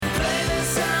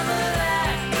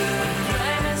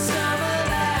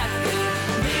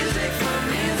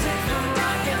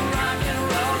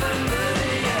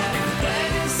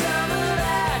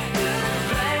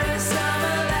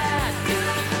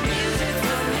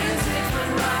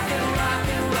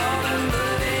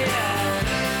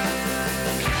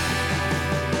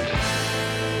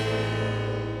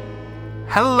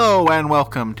Hello and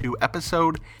welcome to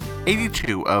episode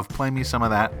 82 of Play Me Some of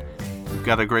That. We've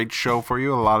got a great show for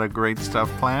you, a lot of great stuff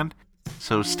planned,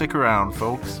 so stick around,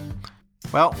 folks.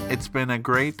 Well, it's been a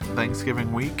great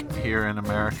Thanksgiving week here in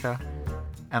America,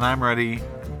 and I'm ready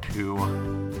to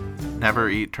never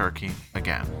eat turkey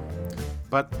again.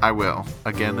 But I will,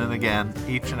 again and again,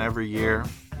 each and every year,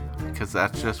 because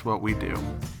that's just what we do.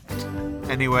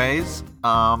 Anyways,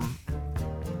 as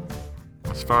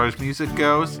far as music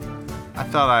goes, I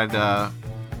thought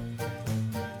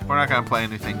we're not going to play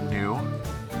anything new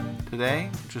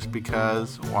today, just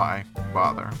because, why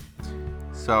bother?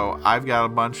 So I've got a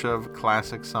bunch of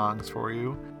classic songs for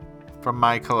you from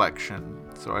my collection,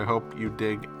 so I hope you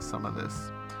dig some of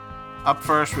this. Up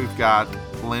first, we've got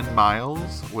Lynn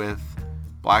Miles with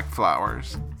Black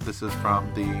Flowers. This is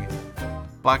from the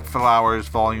Black Flowers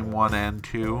Volume 1 and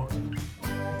 2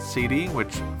 CD,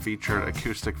 which featured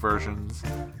acoustic versions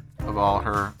of all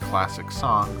her classic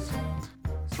songs.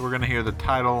 So we're going to hear the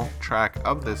title track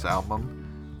of this album,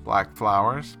 Black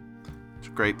Flowers. It's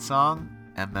a great song,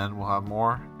 and then we'll have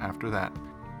more after that.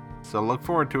 So look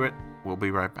forward to it. We'll be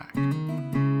right back.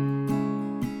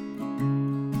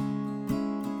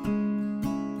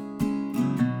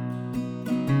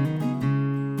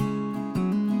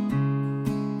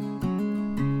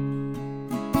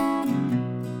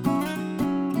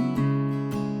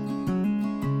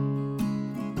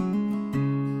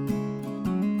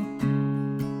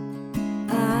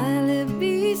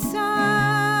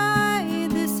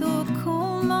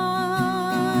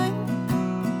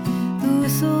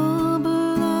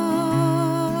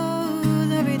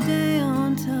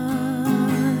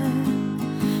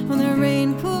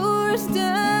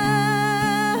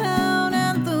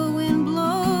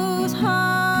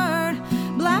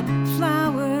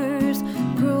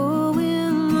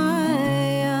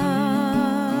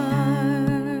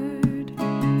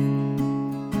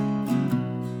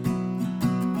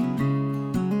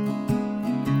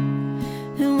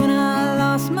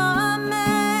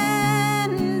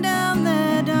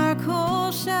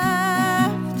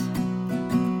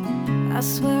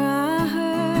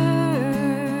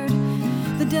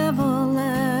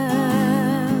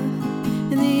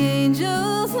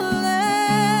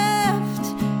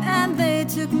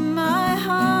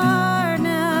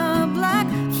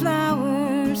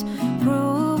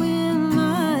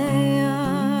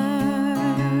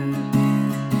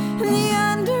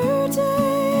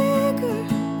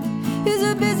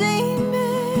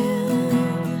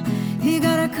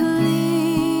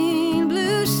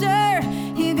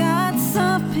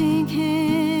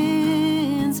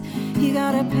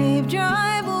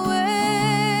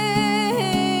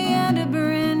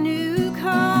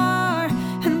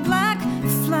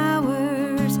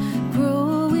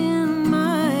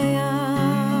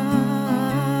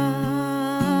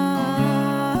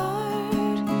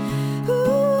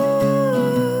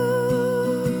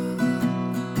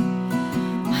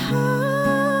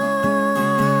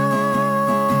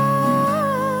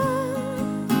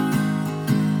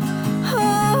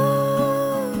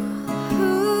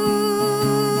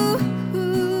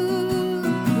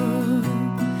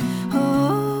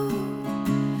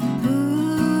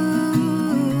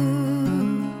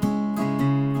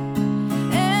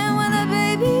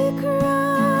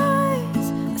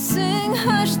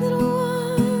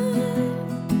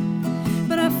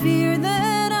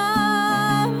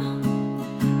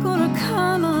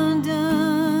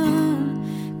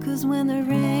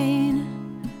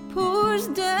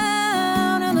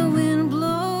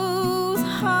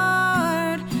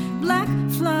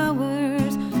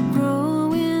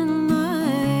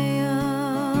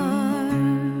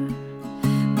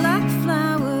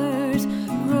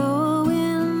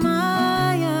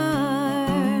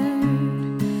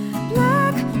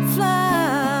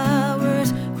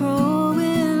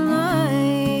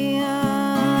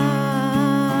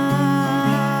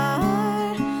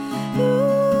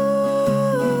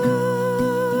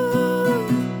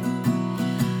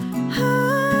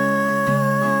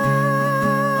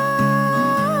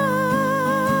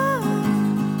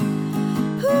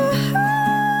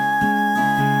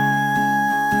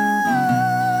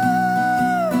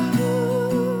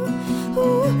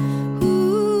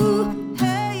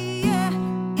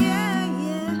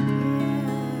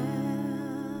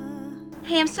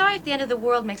 The end of the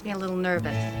world makes me a little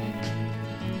nervous.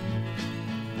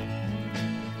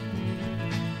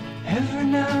 Every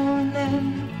now and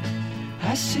then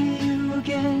I see you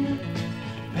again.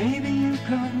 Baby, you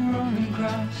come rolling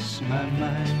across my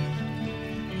mind.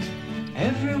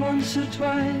 Every once or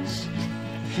twice,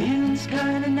 feeling's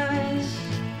kinda nice.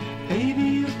 Baby,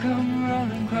 you come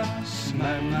rolling across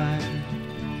my mind.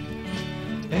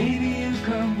 Baby, you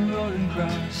come rolling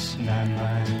across my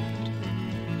mind.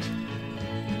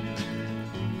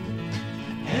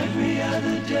 Every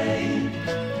other day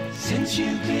since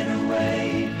you've been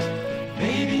away,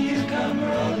 baby, you come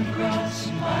rolling across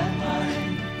my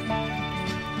mind.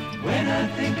 When I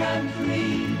think I'm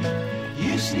free,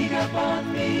 you sneak up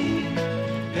on me.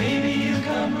 Baby, you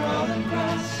come rolling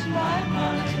across my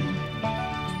mind.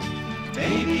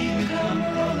 Baby, you come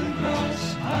rolling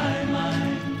across my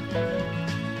mind.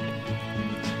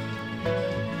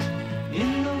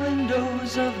 In the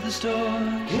windows of the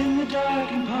stores, in the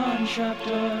darkened pawn shop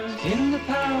doors, in the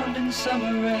pounding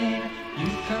summer rain, you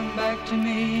come back to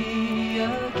me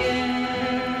again.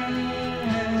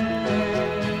 And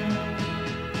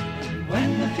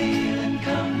when the feeling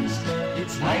comes,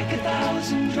 it's like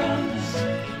 1,000 drums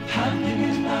pounding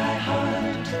in my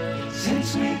heart.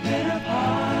 Since we've been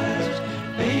apart,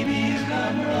 baby, you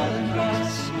come rolling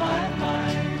across my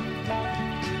mind.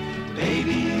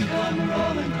 Baby, you come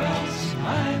rolling across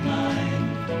my mind.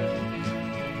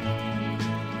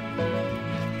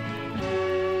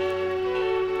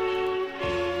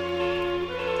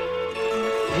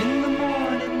 In the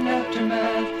morning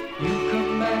aftermath, you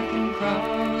come back and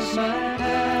cross my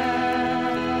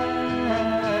path.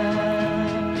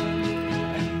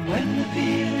 And when the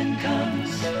feeling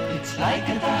comes, it's like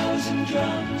 1,000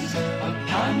 drums are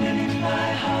pounding in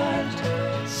my heart.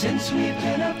 Since we've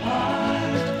been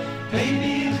apart,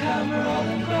 baby, you come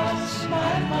rolling across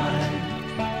my mind.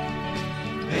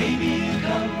 Baby, you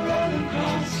come rolling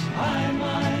across my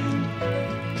mind.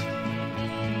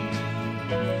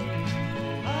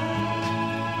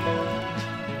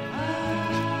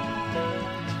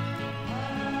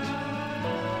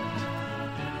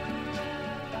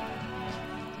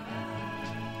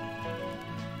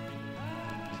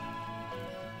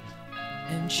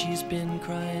 And she's been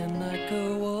crying like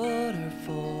a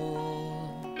waterfall.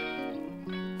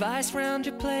 Vice round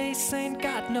your place ain't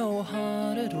got no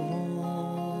heart at all.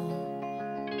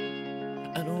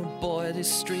 And oh boy,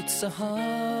 these streets are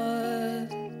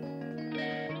hard,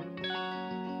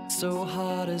 so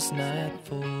hard as night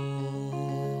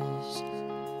falls.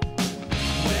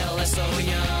 Well, they're so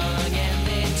young and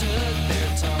they took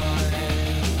their time.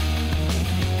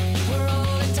 We're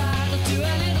all entitled to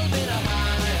a little bit of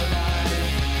high life,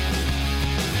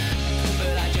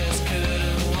 but I just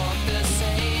couldn't walk the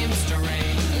same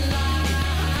straight line.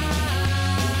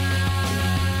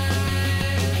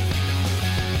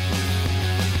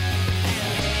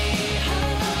 And hey, how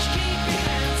much keep your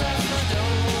hands off my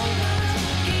donuts,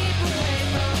 keep away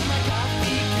from my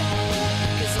coffee cup,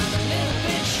 'cause I'm a little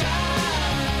bit shy.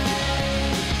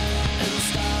 And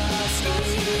stars go,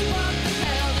 what the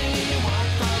hell do you want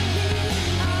from me?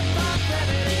 I'm not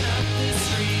rabbit up the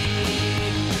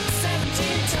street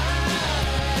 17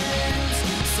 times,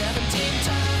 17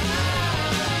 times,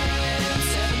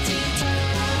 17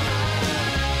 times,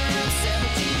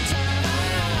 17 times.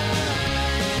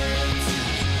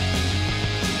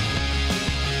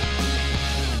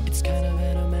 It's kind of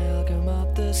an amalgam of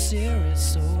the series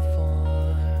so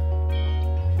far.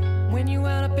 When you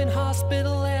wound up in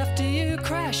hospital after you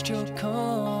crashed your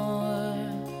car,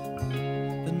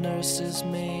 the nurses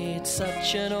made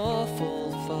such an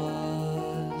awful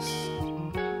fuss.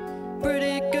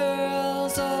 Pretty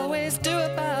girls always do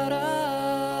about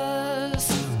us.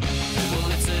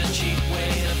 Well, it's a cheap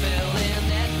way to fill in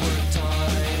network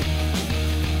time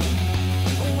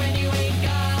when you ain't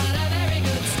got a very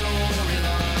good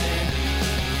storyline.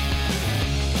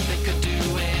 They could do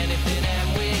anything and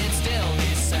we'd still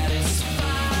be satisfied.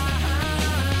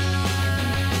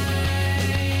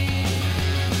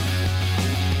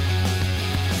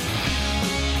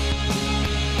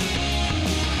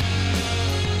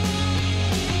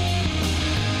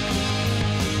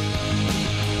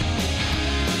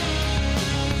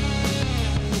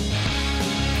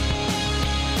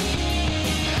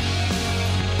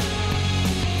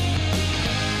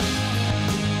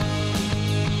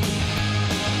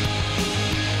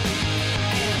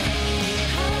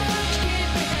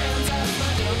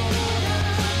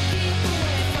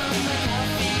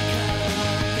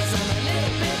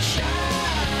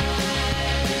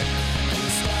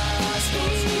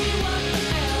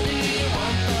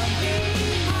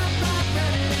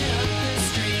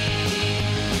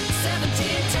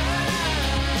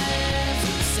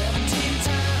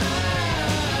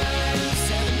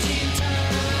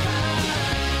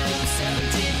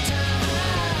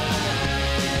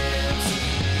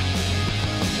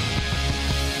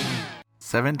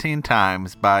 "17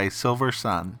 Times" by Silver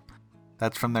Sun.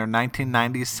 That's from their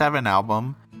 1997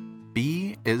 album,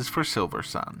 B is for Silver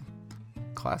Sun.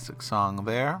 Classic song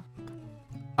there.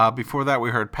 Before that,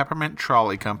 we heard Peppermint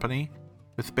Trolley Company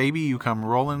with Baby You Come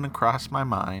Rollin' Across My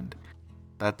Mind.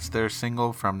 That's their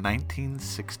single from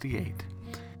 1968.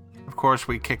 Of course,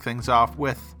 we kick things off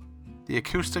with the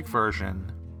acoustic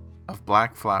version of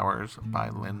Black Flowers by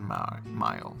Lynn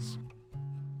Miles.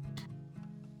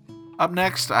 Up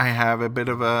next, I have a bit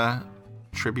of a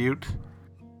tribute.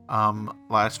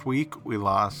 Last week, we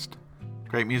lost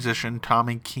great musician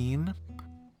Tommy Keene.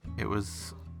 It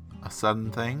was a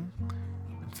sudden thing.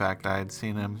 In fact, I had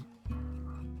seen him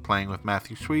playing with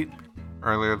Matthew Sweet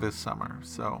earlier this summer,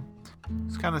 so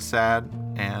it's kind of sad,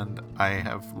 and I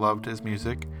have loved his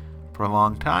music for a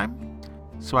long time,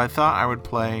 so I thought I would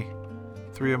play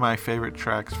 3 of my favorite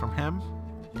tracks from him.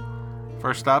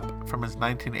 First up, from his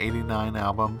 1989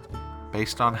 album,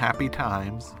 Based on Happy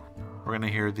Times, we're going to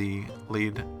hear the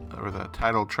lead, or the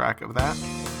title track of that,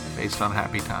 Based on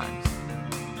Happy Times.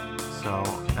 So,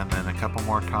 and then a couple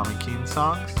more Tommy Keene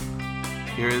songs.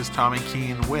 Here is Tommy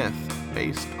Keene with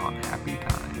Based on Happy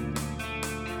Times.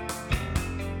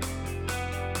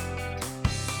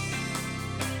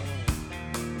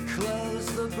 Close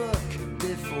the book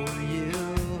before you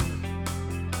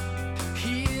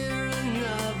hear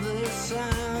another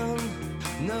sound.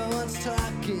 No one's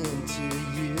talking to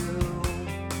you.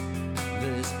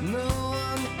 There's no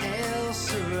one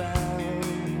else around.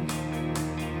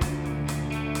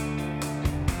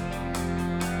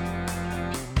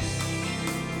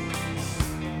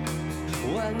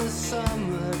 When the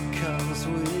summer comes,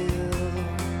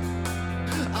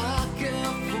 I'll go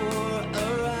for a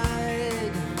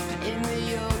ride in the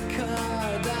old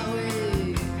car that we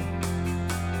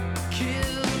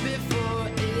killed before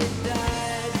it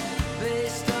died.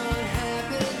 Based on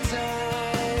happy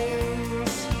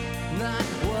times, not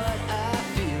what I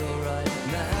feel right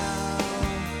now.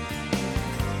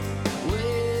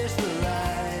 Where's the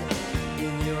light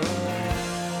in your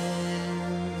eyes?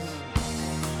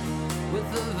 With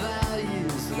the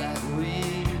values that we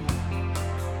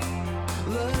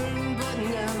learned but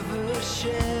never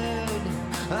shared,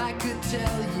 I could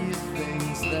tell you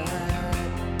things that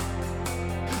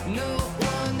no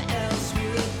one else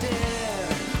would dare.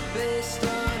 Based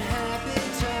on happy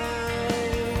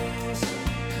times,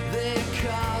 they're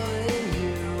calling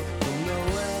you from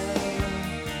nowhere.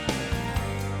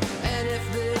 And if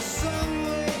there's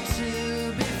somewhere to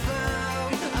be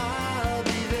found, I'll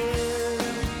be there.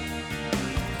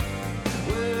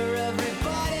 Where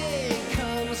everybody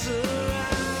comes around.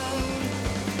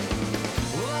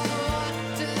 Oh, I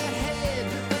walked ahead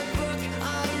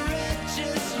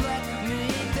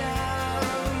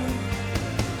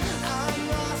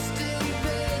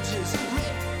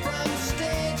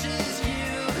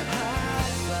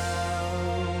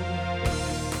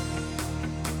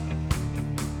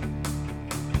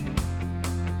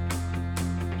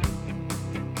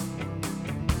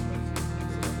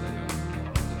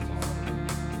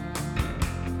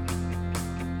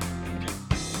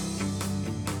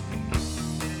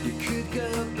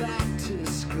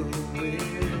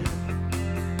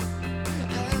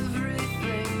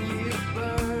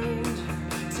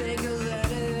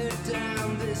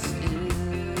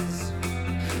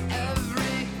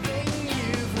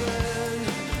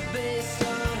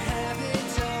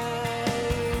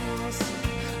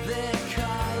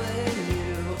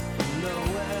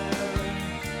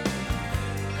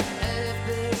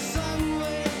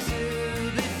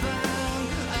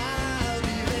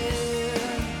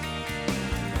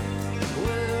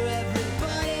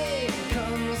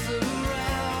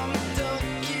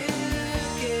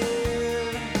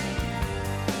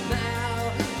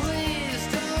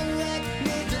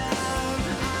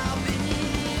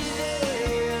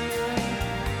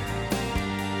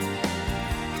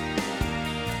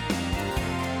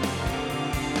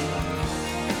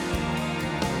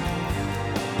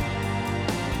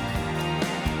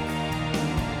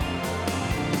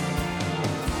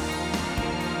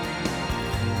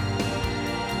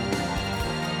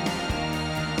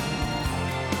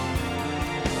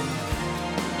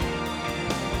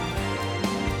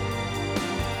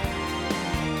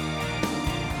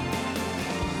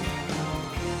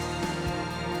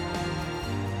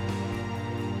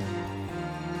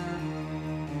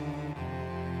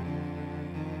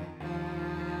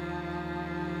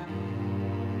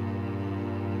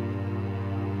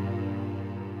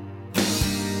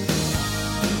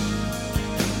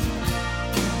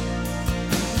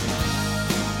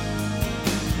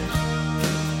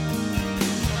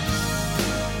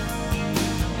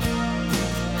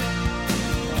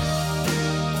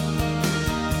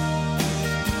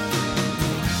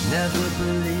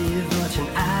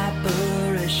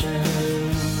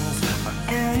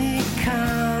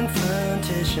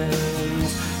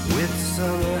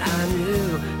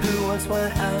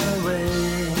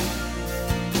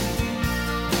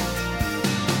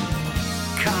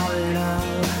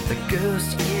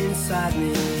ghost inside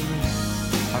me,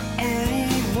 or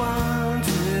anyone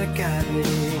to guide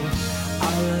me.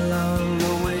 All along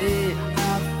the way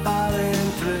I've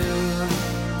fallen through.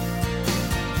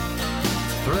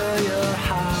 Throw your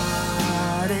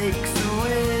heartaches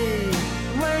away.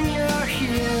 When you're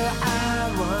here I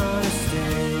wanna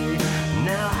stay.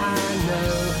 Now I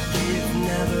know you've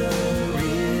never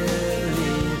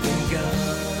really been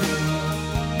gone.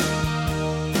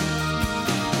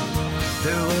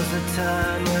 There was a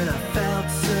time when I felt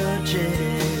so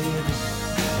jaded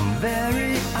and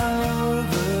very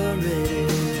overrated.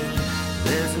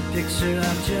 There's a picture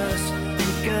I've just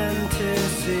begun to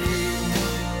see.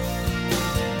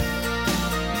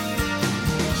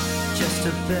 Just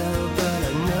a bell, but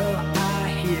I know I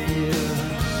hear you.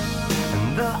 And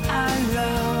though I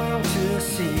long to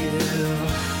see you,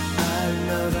 I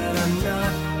know that I'm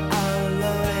not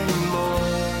alone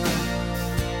anymore.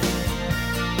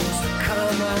 So call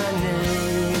my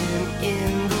name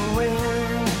in the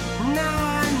wind. Now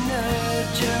I know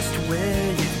just where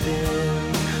you've been.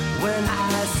 When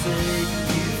I say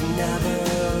you've never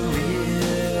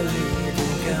really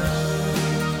been gone.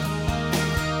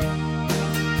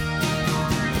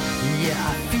 Yeah,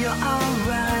 I feel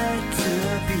alright to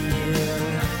be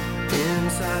here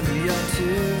inside of your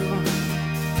tube.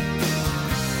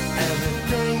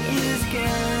 Everything is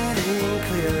getting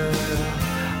clearer.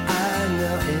 I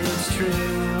know it's true.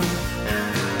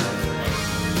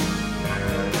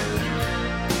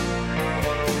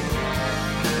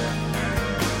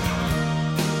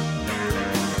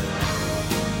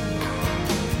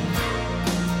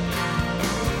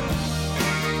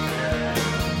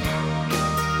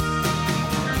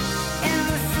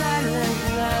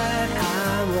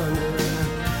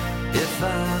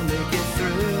 I'll make it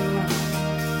through.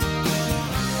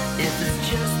 If it's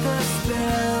just the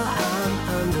spell I'm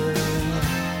under,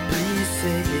 please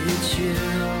say it's you.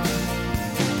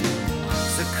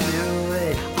 So clear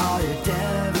away all your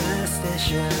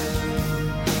devastation,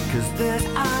 'cause there's a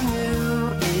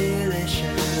new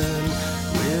elation.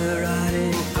 We're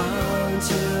riding on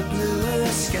to bluer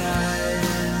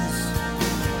skies.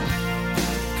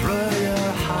 Throw your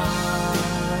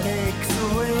heartaches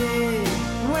away.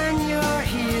 When you're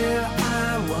here,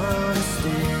 I wanna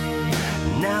stay.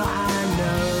 Now I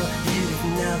know you've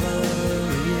never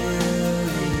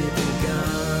really been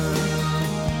gone.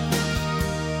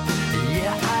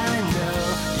 Yeah, I know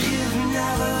you've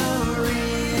never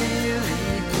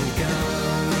really been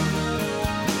gone.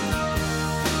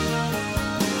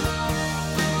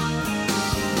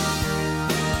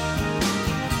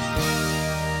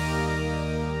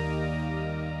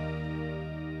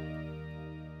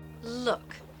 Look.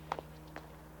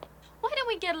 Why don't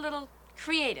we get a little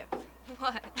creative?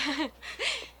 What?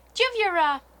 Do you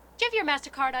have your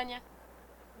MasterCard on you?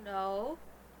 No.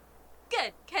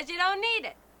 Good, because you don't need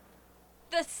it.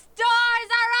 The stars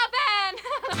are open!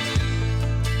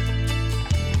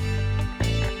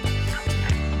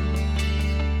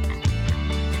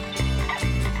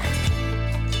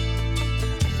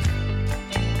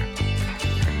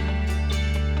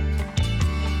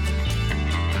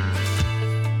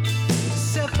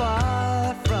 So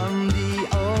far from the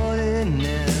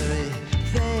ordinary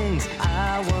things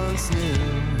I once knew.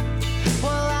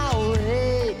 Well, I'll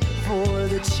wait for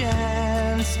the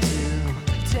chance to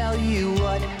tell you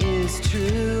what is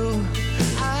true.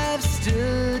 I've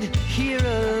stood here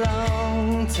a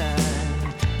long time.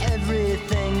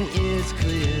 Everything is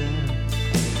clear.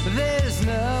 There's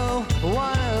no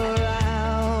one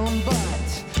around, but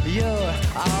you're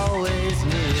always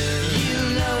near. You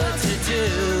know what to do.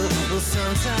 Well,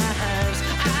 sometimes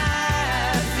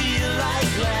I feel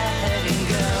like letting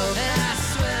go, and I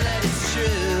swear that it's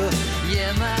true.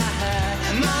 Yeah, my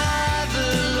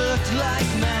mother looked like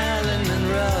Marilyn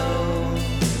Monroe.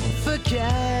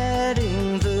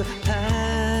 Forgetting the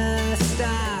past,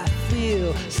 I feel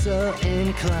so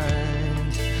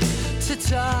inclined to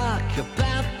talk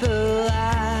about the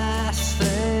last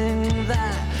thing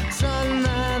that's on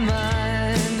my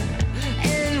mind.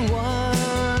 In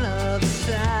one of the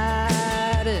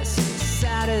saddest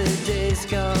Saturdays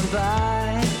gone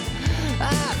by,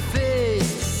 I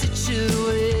faced a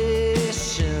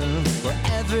situation where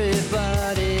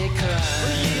everybody cried.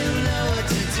 Well, you know what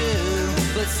to do,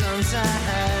 but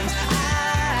sometimes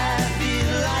I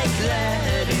feel like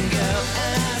letting go,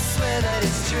 and I swear that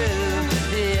it's true.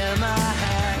 Yeah, my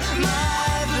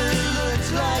mother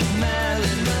looked like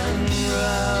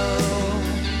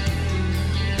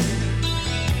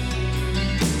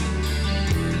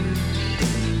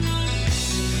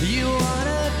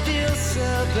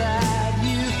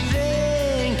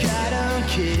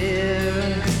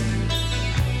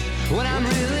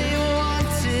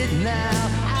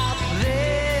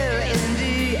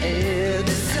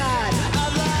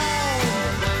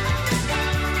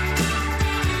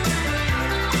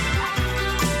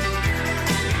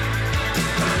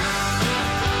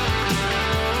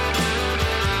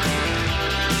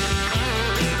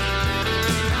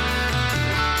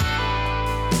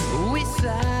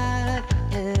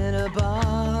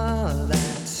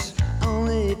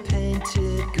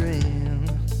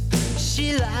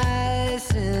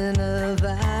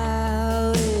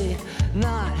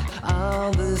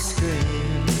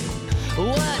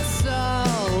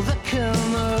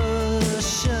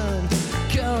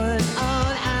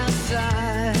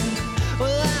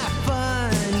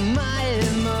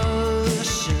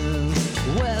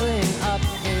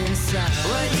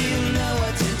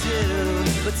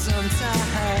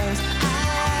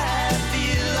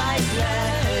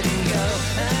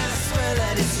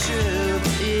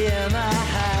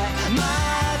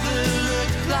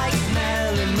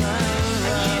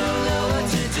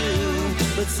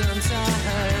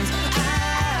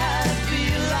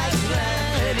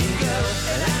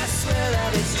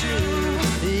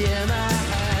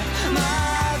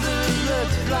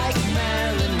like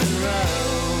Marilyn Monroe.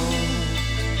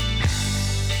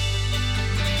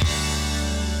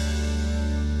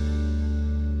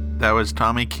 That was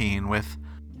Tommy Keene with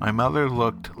My Mother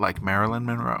Looked Like Marilyn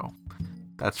Monroe.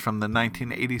 That's from the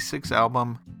 1986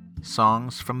 album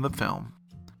Songs from the Film.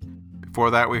 Before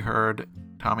that, we heard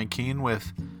Tommy Keene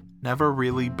with Never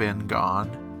Really Been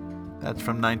Gone. That's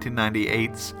from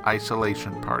 1998's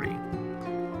Isolation Party.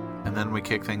 And then we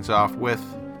kick things off with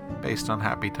Based on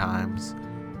Happy Times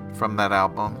from that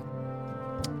album.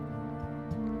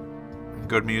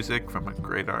 Good music from a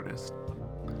great artist.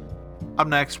 Up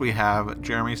next, we have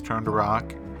Jeremy's Turn to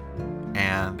Rock,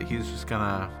 and he's just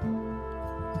gonna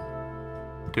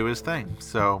do his thing.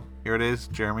 So here it is,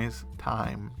 Jeremy's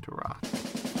Time to Rock.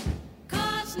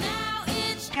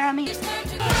 Jeremy.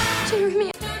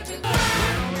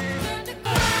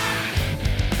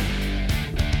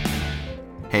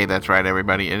 Hey, that's right,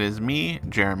 everybody. It is me,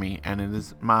 Jeremy, and it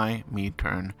is my me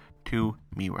turn to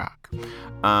me rock.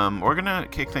 We're gonna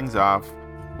kick things off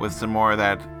with some more of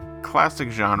that classic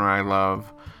genre I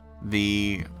love,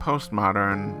 the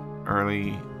postmodern,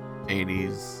 early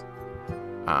 80s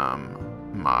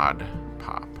mod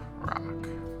pop rock,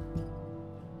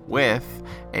 with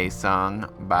a song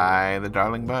by the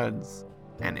Darling Buds,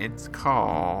 and it's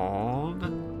called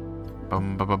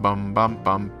Bum Bum Bum Bum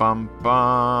Bum Bum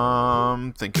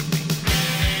Bum Think of Me.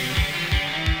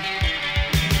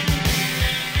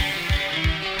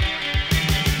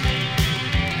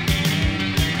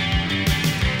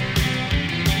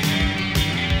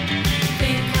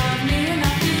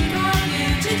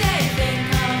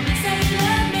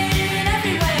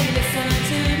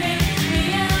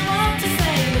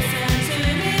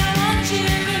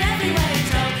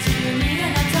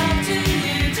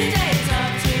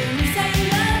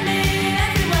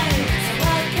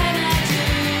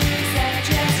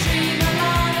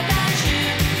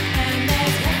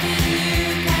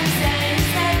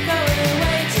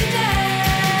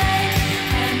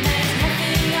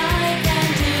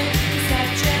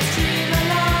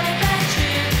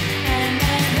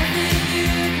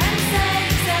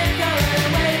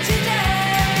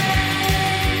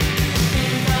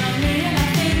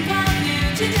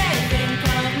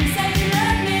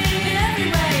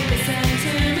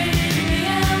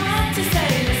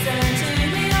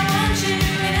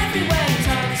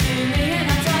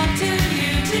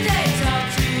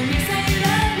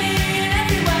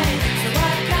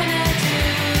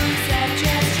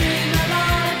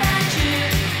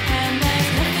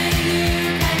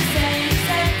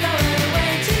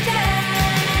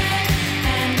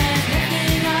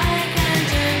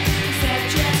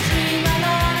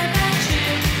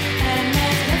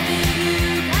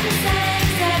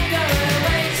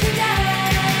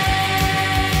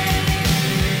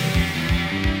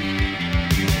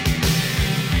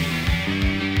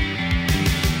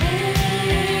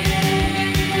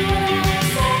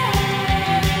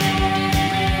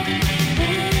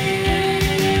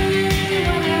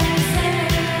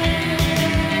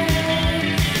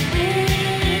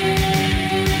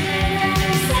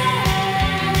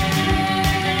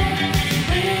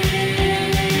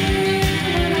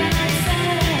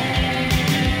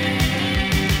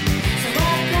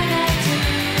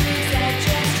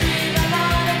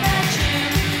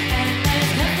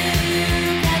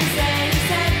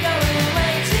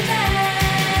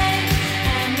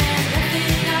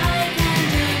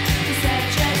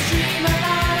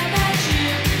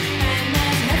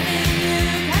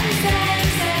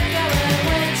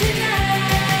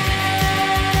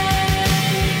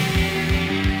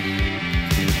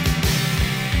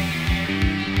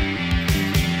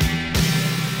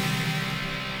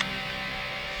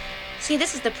 See,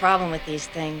 this is the problem with these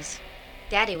things.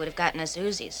 Daddy would have gotten us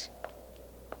Uzis.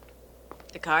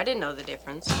 The car didn't know the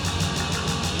difference.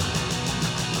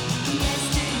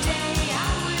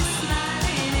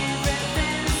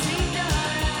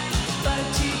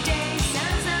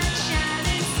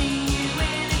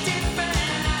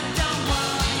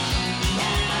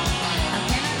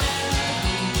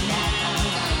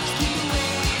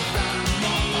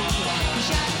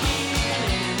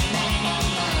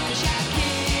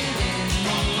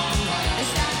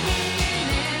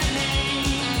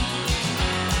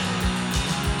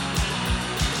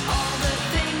 All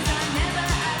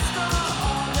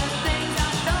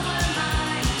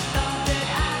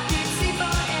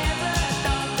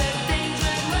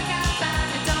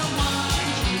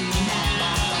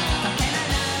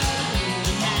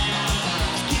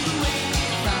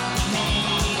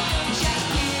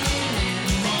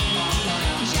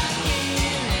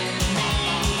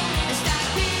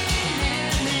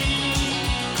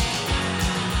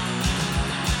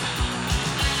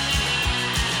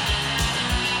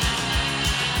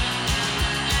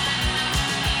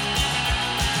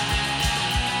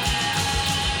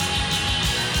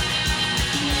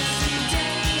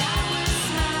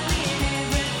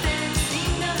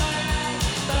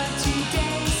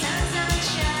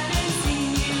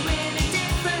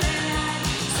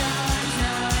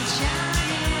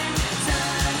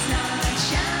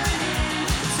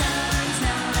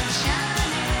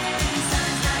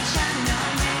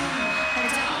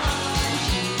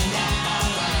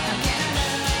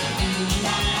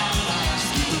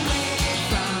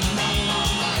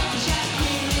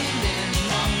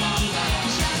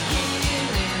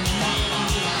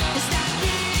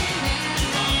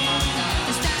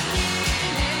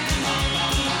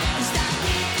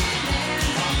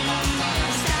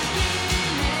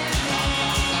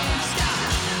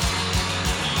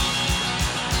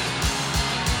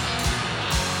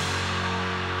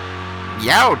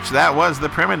Youch! That was the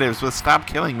Primitives with Stop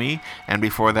Killing Me, and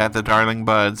before that, the Darling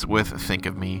Buds with Think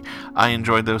of Me. I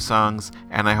enjoyed those songs,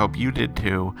 and I hope you did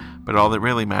too, but all that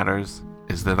really matters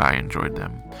is that I enjoyed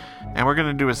them. And we're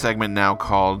going to do a segment now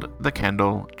called The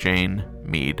Kendall Jane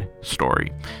Mead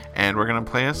Story. And we're going to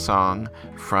play a song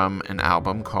from an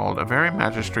album called A Very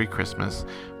Magistery Christmas,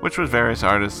 which was various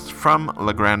artists from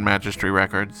La Grande Magistery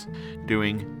Records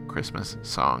doing Christmas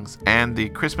songs. And the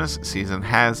Christmas season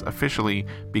has officially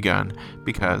begun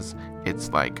because it's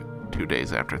like 2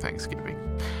 days after Thanksgiving.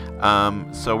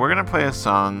 So we're going to play a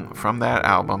song from that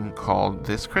album called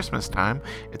This Christmastime.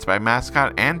 It's by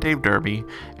Mascott and Dave Derby,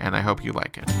 and I hope you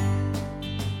like it.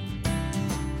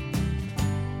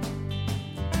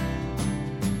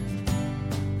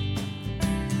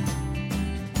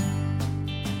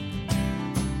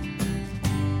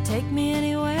 Take me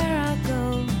anywhere I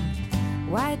go,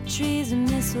 white trees and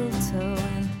mistletoe,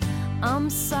 and I'm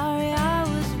sorry I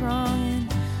was wrong,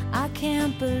 and I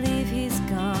can't believe he's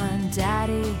gone.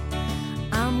 Daddy,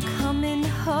 I'm coming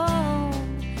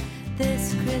home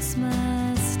this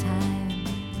Christmas time.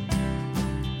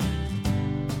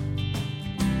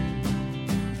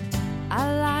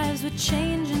 Our lives were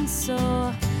changing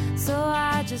so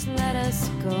I just let us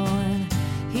go, and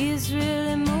he's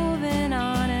really moving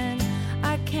on, and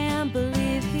I can't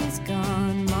believe he's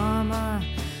gone. Mama,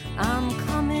 I'm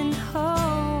coming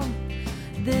home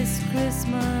this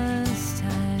Christmas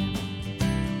time.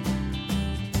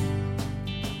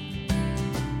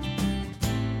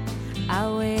 I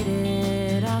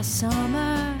waited all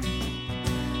summer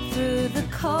through the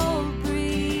cold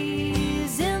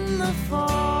breeze in the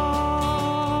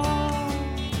fall,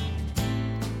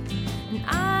 and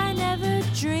I never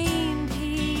dreamed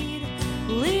he'd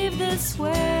leave this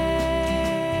way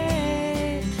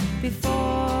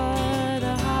before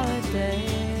the holiday.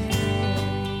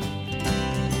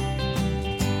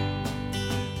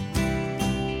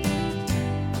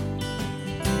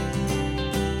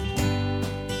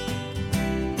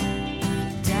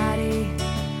 Daddy,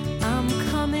 I'm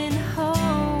coming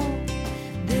home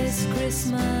this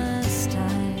Christmas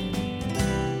time.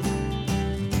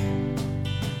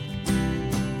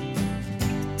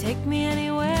 Take me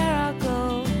anywhere I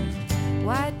go,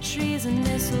 white trees and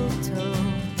mistletoe.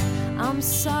 I'm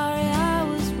sorry I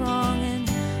was wrong, and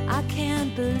I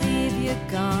can't believe you're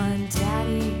gone.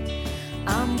 Daddy,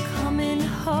 I'm coming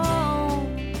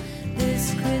home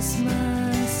this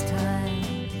Christmas time.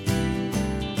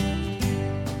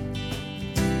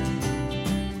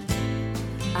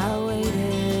 I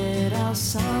waited all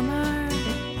summer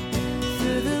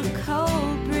through the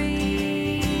cold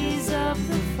breeze of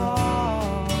the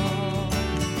fall,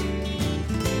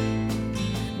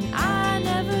 and I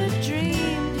never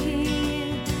dreamed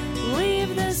he'd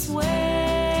leave this way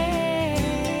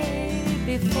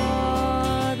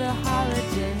before the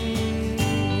holidays.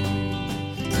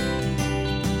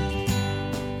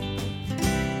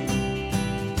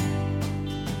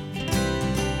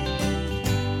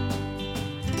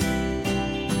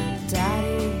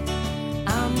 Daddy,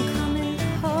 I'm coming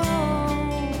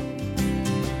home.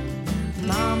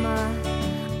 Mama,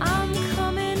 I'm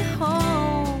coming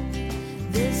home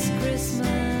this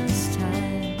Christmas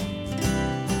time.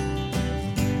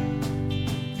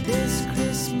 This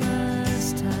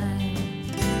Christmas time.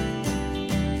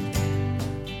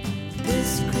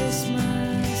 This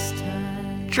Christmas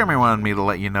time. Jeremy wanted me to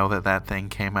let you know that thing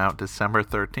came out December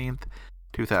 13th,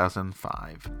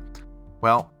 2005.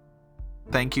 Well,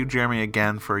 thank you, Jeremy,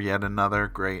 again for yet another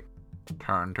great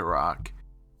turn to rock.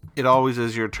 It always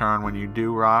is your turn when you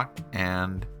do rock,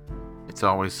 and it's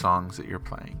always songs that you're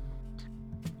playing.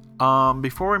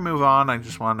 Before we move on, I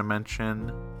just wanted to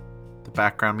mention the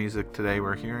background music today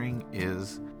we're hearing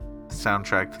is the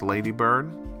soundtrack to Lady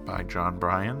Bird by John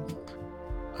Bryan.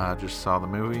 Just saw the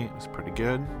movie. It was pretty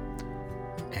good.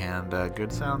 And a good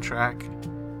soundtrack,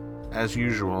 as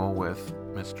usual, with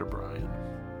Mr. Bryan.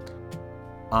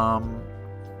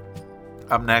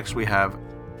 Up next, we have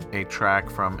a track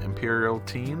from Imperial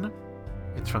Teen.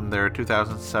 It's from their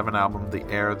 2007 album, The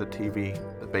Air, the TV,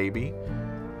 the Baby.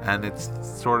 And it's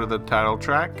sort of the title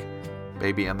track,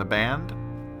 Baby and the Band.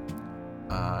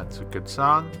 It's a good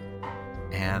song.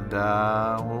 And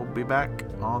we'll be back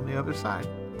on the other side.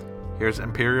 Here's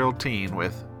Imperial Teen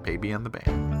with Baby and the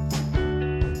Band.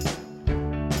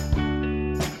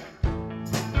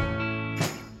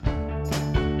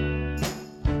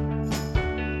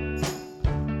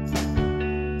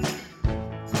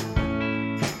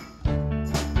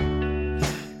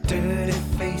 Dirty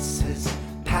faces,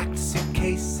 packed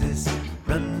suitcases,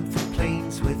 run for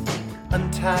planes with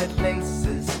untied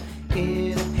laces.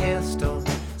 In a hailstorm,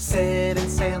 set in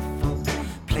sample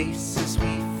places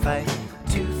we fight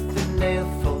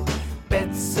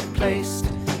lights are placed,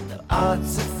 the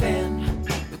odds are thin.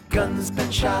 The gun's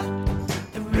been shot,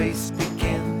 the race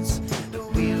begins. The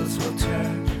wheels will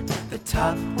turn, the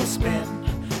top will spin.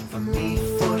 For me,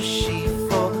 for she,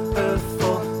 for her,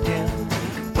 for him.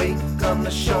 Wake on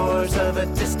the shores of a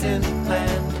distant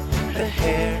land. The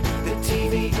hair, the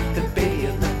TV, the baby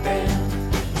and the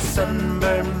band.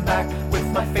 Sunburned back with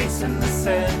my face in the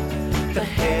sand. The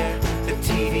hair, the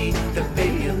TV, the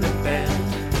baby and the band.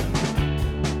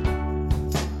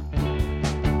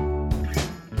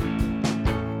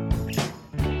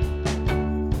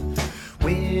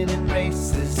 Winning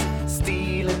races,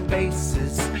 stealing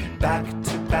bases, back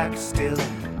to back still,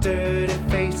 dirty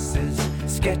faces.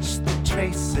 Sketch the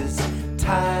traces,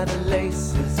 tie the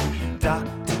laces, dot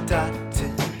to dot to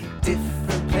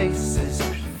different places.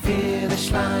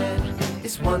 Finish line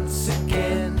is once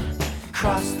again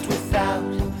crossed without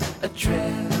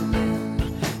adrenaline.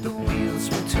 The wheels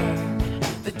will turn,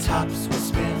 the tops will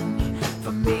spin.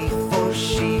 For me, for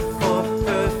she, for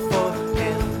her, for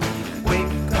him.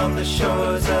 Wake on the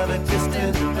shores of a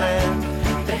distant land.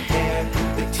 The hair,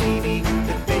 the TV,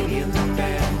 the baby and the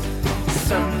band.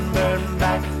 Sunburned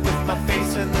back with my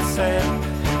face in the sand.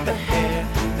 The hair,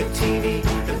 the TV,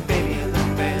 the baby and the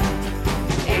band.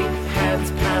 8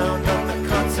 hands pound on the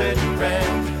concert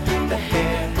grand. The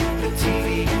hair, the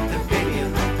TV, the baby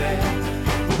and the band.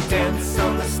 We dance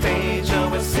on the stage or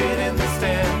we sit in the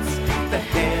stands. The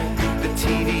hair, the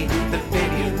TV, the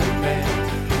baby and the band.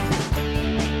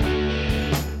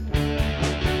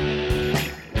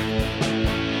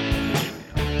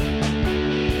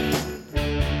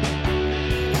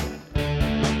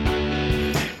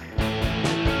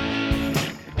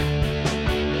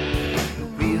 The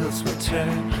wheels will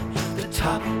turn, the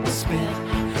top will spin.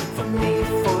 For me,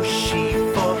 for she,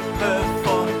 for her,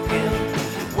 for him.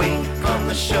 Wait on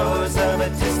the shores of a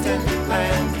distant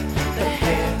land. The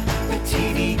hair, the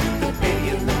TV, the baby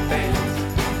and the band.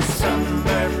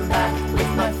 Sunburned back with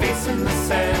my face in the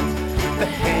sand. The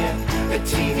hair, the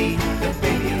TV, the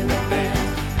baby and the band.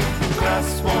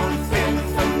 Grass worn thin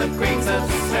from the grains of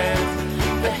sand.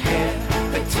 The hair,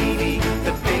 the TV,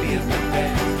 the baby and the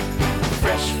band.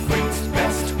 Fresh fruits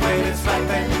best when it's ripe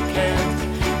and canned.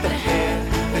 The hair,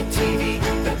 the TV,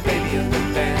 the baby and the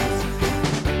band.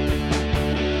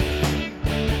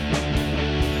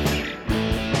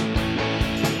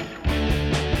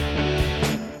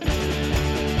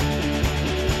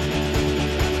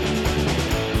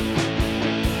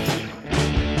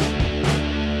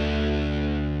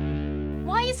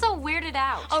 Why are you so weirded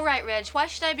out? All right, Reg, why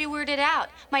should I be weirded out?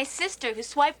 My sister, who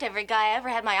swiped every guy I ever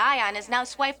had my eye on, has now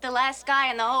swiped the last guy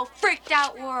in the whole freaked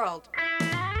out world.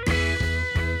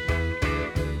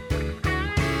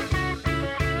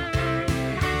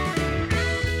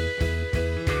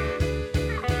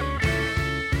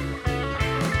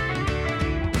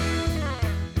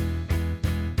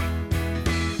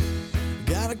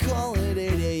 Got a call at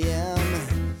 8 a.m.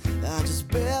 I just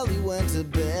barely went to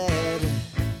bed.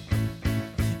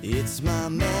 It's my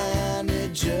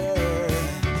manager.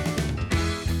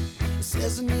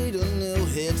 Says I need a new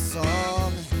hit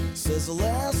song. Says the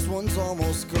last one's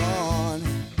almost gone.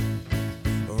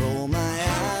 Roll my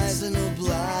eyes and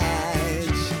oblige.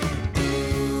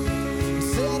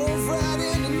 Instead of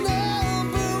writing the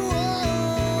number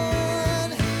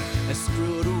one, I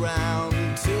screwed around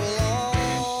too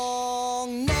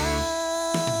long now.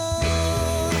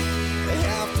 I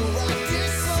have to write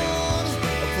this song.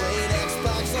 I played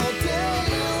Xbox all day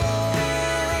long.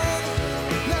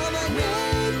 Now my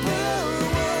neighbor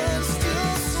wants to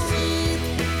sleep.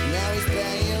 Now he's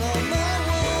banging on my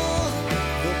wall.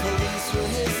 The police were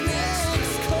his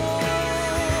next call.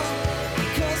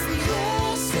 'Cause the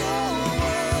asshole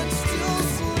wants to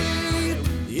sleep.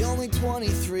 The only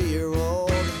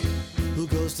 23-year-old who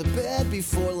goes to bed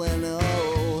before Leno.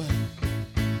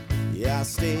 Yeah, I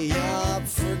stay up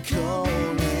for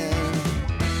Conan.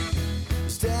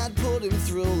 His dad put him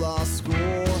through law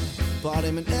school, bought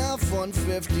him an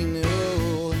F-150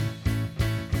 new.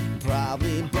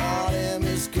 Probably bought him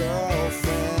his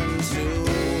girlfriend too.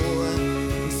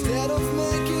 Instead of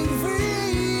making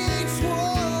VH1,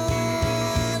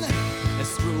 I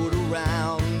screwed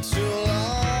around too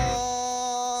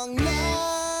long now.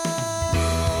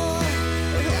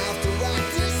 I have to write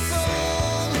this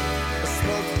song. I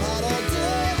smoke pot all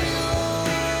day long.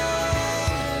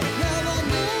 Now my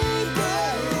neighbor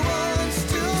wants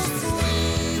to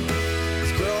sleep.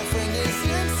 His girlfriend is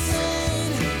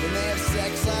insane. When they have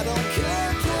sex, I don't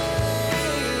complain.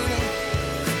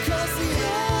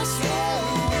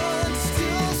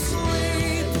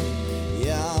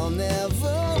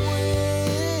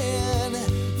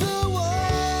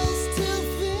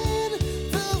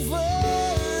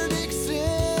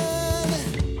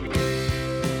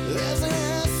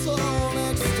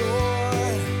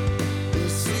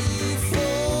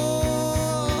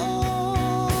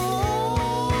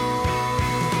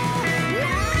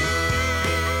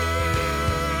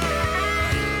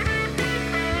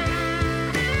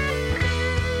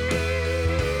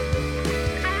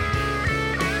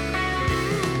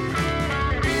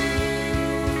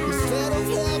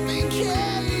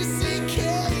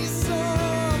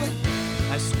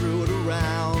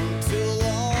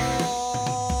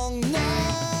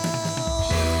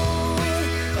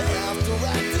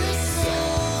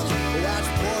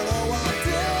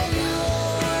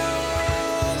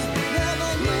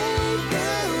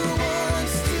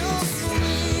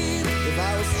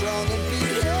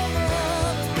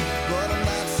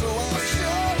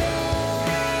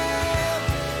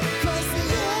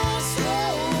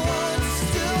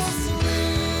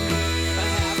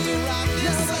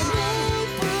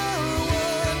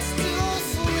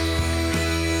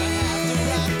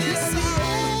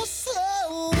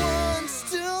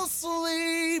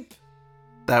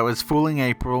 That was Fooling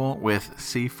April with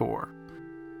C4.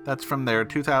 That's from their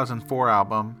 2004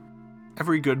 album,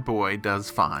 Every Good Boy Does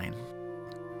Fine.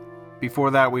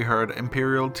 Before that, we heard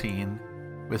Imperial Teen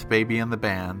with Baby and the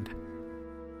Band,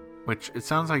 which it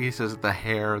sounds like he says the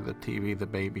hair, the TV, the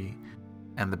baby,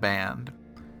 and the band.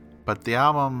 But the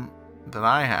album that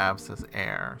I have says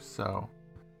Air, so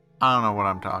I don't know what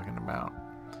I'm talking about.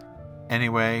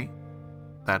 Anyway,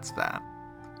 that's that.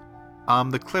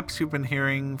 The clips you've been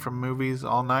hearing from movies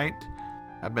all night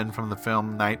have been from the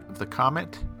film Night of the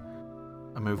Comet,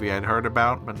 a movie I'd heard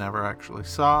about but never actually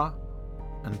saw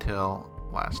until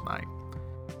last night.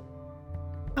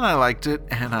 And I liked it,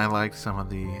 and I liked some of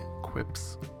the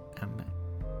quips and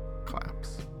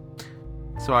claps.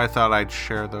 So I thought I'd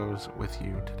share those with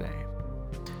you today.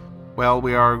 Well,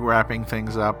 we are wrapping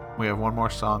things up. We have one more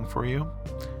song for you.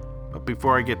 But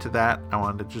before I get to that, I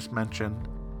wanted to just mention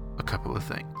a couple of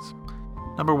things.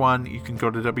 Number one, you can go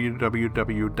to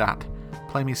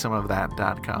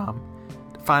www.playmesomeofthat.com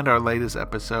to find our latest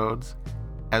episodes,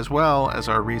 as well as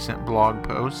our recent blog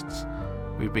posts.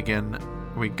 We've begun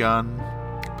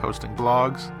posting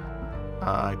blogs.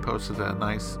 I posted a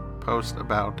nice post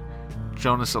about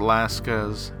Jonas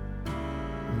Alaska's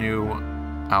new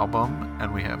album,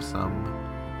 and we have some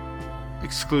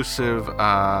exclusive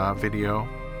video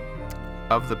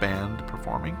of the band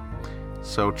performing.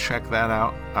 So check that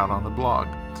out on the blog.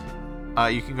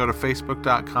 You can go to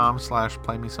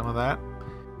facebook.com/playmesomeofthat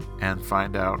and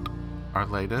find out our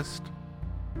latest.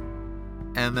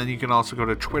 And then you can also go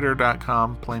to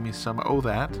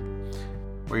twitter.com/playmesomeofthat,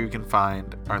 where you can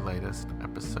find our latest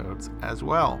episodes as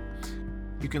well.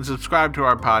 You can subscribe to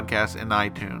our podcast in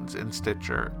iTunes, in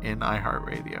Stitcher, in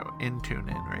iHeartRadio, in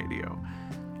TuneIn Radio.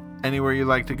 Anywhere you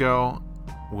like to go,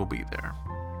 we'll be there.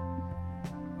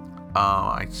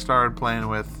 I started playing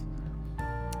with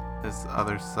this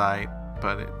other site,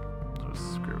 but it was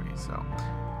screwy, so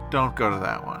don't go to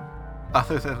that one.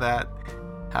 Other than that,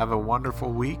 have a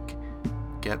wonderful week.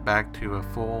 Get back to a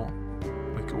full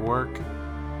week of work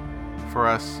for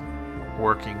us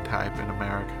working type in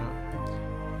America.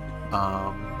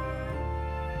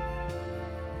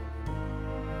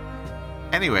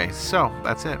 Anyway, so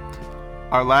that's it.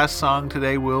 Our last song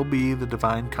today will be The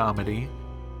Divine Comedy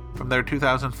from their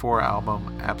 2004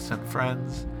 album, Absent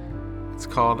Friends. It's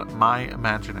called My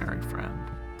Imaginary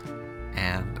Friend.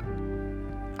 And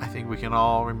I think we can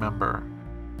all remember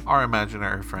our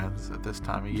imaginary friends at this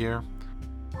time of year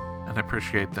and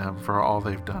appreciate them for all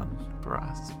they've done for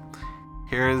us.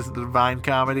 Here is The Divine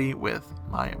Comedy with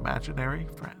My Imaginary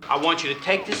Friend. I want you to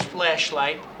take this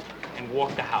flashlight and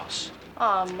walk the house.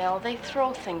 Aw, Mel, they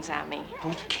throw things at me.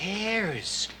 Who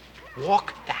cares?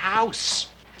 Walk the house.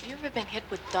 Have you ever been hit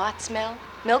with dots, Mel?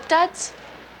 Milk duds?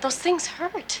 Those things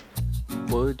hurt.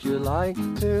 Would you like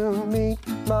to meet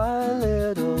my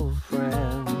little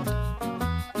friend?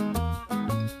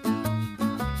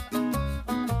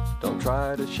 Don't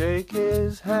try to shake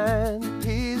his hand,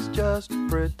 he's just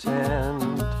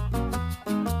pretend.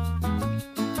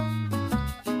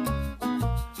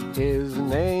 His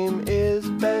name is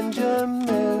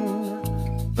Benjamin,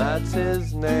 that's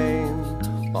his name.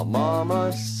 My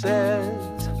mama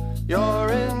says,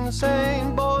 you're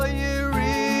insane, boy, you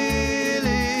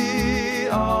really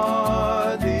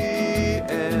are the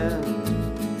end.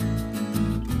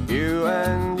 You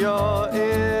and your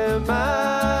imaginary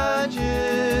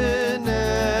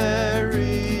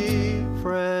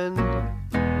friend.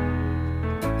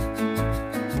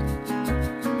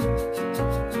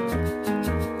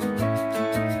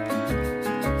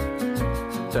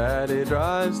 Daddy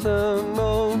drives the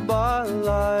mobile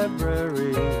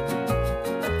library.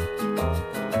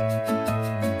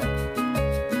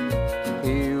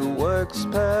 He works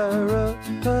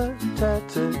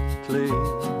peripatetically.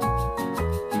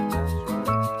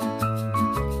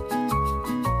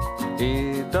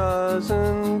 He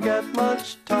doesn't get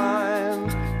much time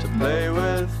to play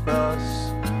with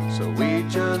us, so we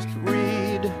just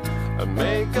read and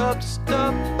make up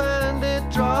stuff, and it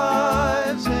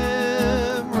drives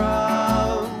him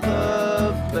round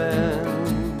the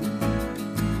bend.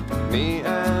 Me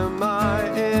and my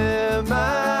imaginary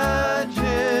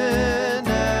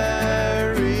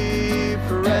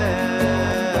friend.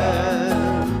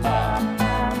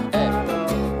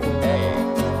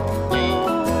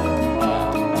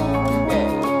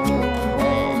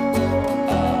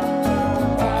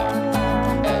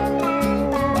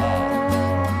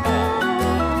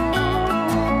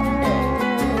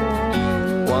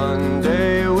 One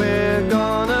day we're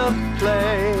gonna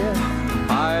play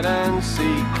hide and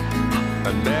seek,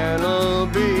 and then it'll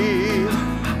be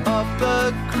up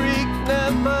the creek,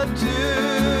 never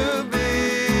to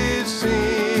be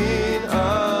seen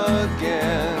again.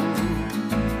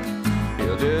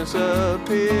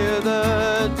 disappear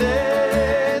the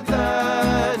day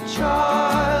that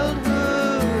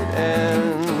childhood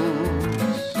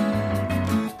ends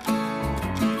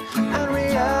and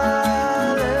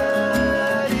reality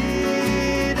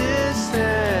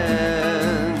descends.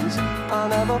 I'll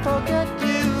never forget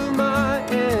you, my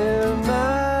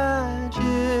imaginary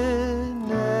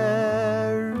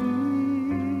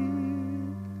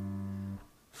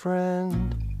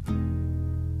friend.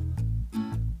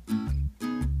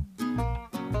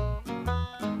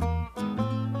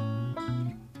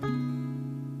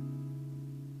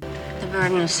 The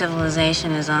burden of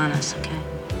civilization is on us, okay?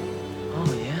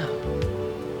 Oh, yeah.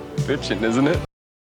 Bitchin', isn't it?